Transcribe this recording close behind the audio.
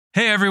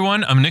Hey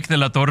everyone, I'm Nick de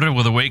la Torre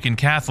with Awaken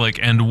Catholic,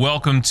 and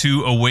welcome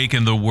to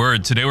Awaken the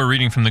Word. Today we're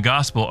reading from the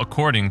Gospel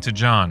according to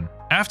John.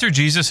 After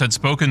Jesus had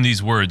spoken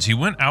these words, he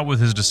went out with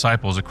his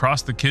disciples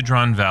across the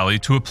Kidron Valley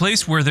to a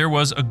place where there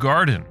was a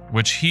garden,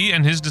 which he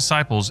and his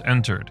disciples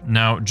entered.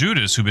 Now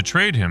Judas, who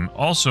betrayed him,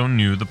 also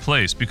knew the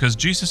place, because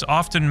Jesus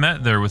often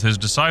met there with his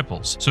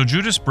disciples. So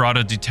Judas brought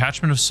a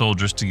detachment of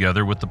soldiers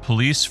together with the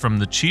police from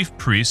the chief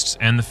priests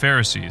and the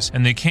Pharisees,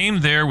 and they came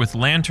there with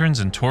lanterns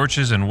and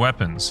torches and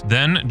weapons.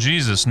 Then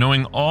Jesus,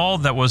 knowing all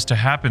that was to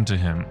happen to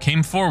him,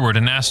 came forward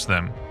and asked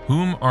them,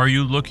 "Whom are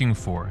you looking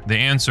for?" They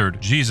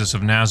answered, "Jesus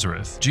of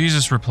Nazareth."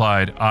 Jesus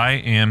replied, "I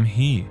am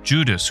he."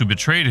 Judas, who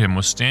betrayed him,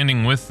 was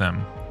standing with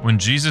them. When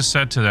Jesus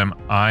said to them,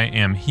 "I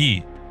am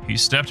he," he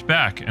stepped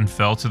back and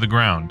fell to the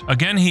ground.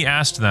 Again he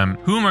asked them,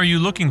 "Whom are you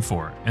looking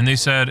for?" And they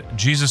said,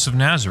 "Jesus of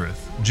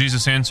Nazareth."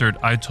 Jesus answered,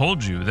 "I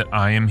told you that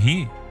I am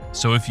he.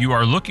 So if you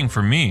are looking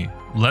for me,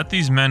 let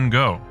these men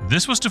go."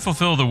 This was to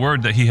fulfill the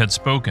word that he had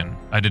spoken.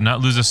 "I did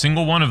not lose a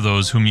single one of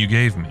those whom you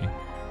gave me."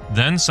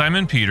 Then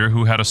Simon Peter,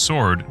 who had a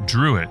sword,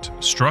 drew it,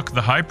 struck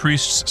the high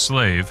priest's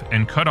slave,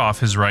 and cut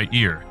off his right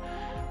ear.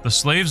 The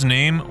slave's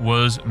name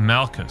was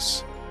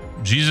Malchus.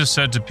 Jesus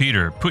said to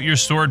Peter, "Put your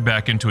sword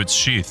back into its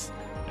sheath.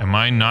 Am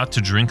I not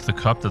to drink the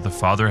cup that the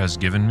Father has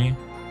given me?"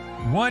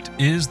 What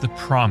is the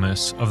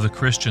promise of the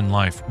Christian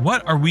life?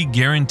 What are we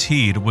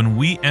guaranteed when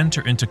we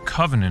enter into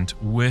covenant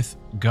with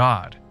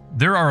God?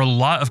 There are a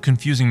lot of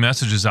confusing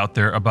messages out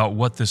there about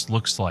what this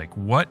looks like.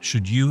 What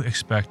should you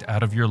expect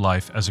out of your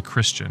life as a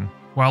Christian?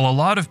 While a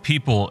lot of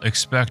people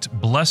expect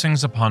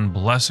blessings upon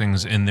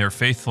blessings in their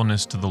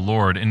faithfulness to the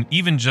Lord, and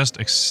even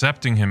just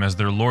accepting Him as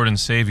their Lord and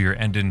Savior,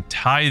 and in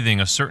tithing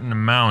a certain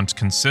amount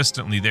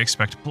consistently, they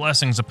expect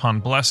blessings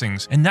upon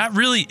blessings. And that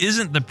really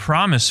isn't the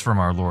promise from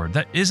our Lord.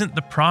 That isn't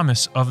the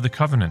promise of the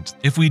covenant.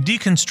 If we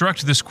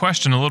deconstruct this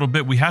question a little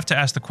bit, we have to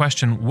ask the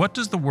question, what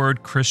does the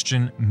word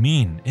Christian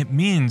mean? It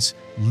means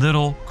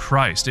little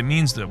Christ. It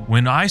means that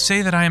when I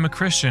say that I am a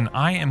Christian,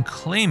 I am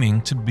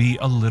claiming to be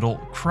a little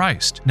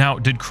Christ. Now,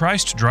 did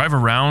Christ drive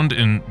around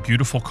in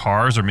beautiful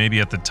cars, or maybe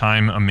at the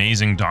time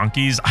amazing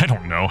donkeys? I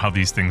don't know how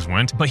these things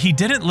went, but he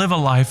didn't live a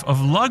life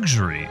of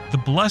luxury. The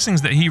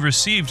blessings that he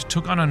received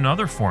took on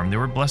another form. They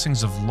were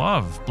blessings of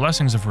love,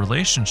 blessings of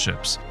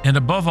relationships, and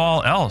above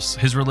all else,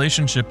 his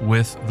relationship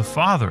with the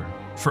Father.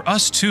 For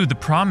us too, the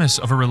promise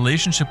of a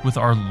relationship with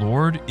our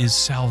Lord is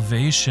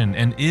salvation,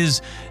 and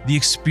is the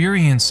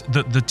experience,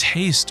 the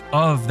taste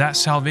of that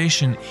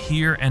salvation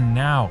here and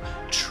now,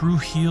 true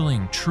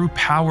healing, true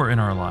power in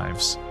our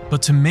lives.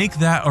 But to make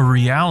that a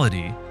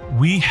reality,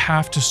 we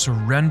have to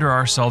surrender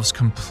ourselves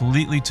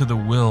completely to the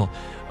will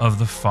of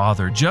the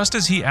Father. Just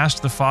as he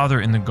asked the Father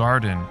in the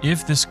garden,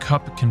 "If this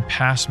cup can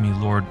pass me,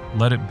 Lord,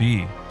 let it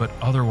be, but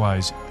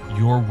otherwise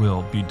your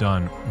will be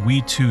done."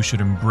 We too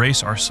should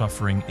embrace our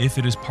suffering if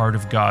it is part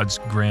of God's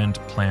grand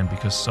plan,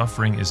 because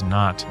suffering is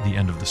not the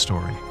end of the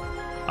story.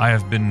 I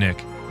have been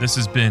Nick. This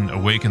has been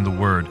Awaken the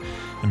Word.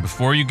 And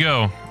before you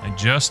go, I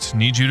just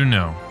need you to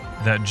know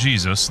that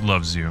Jesus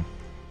loves you.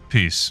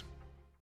 Peace.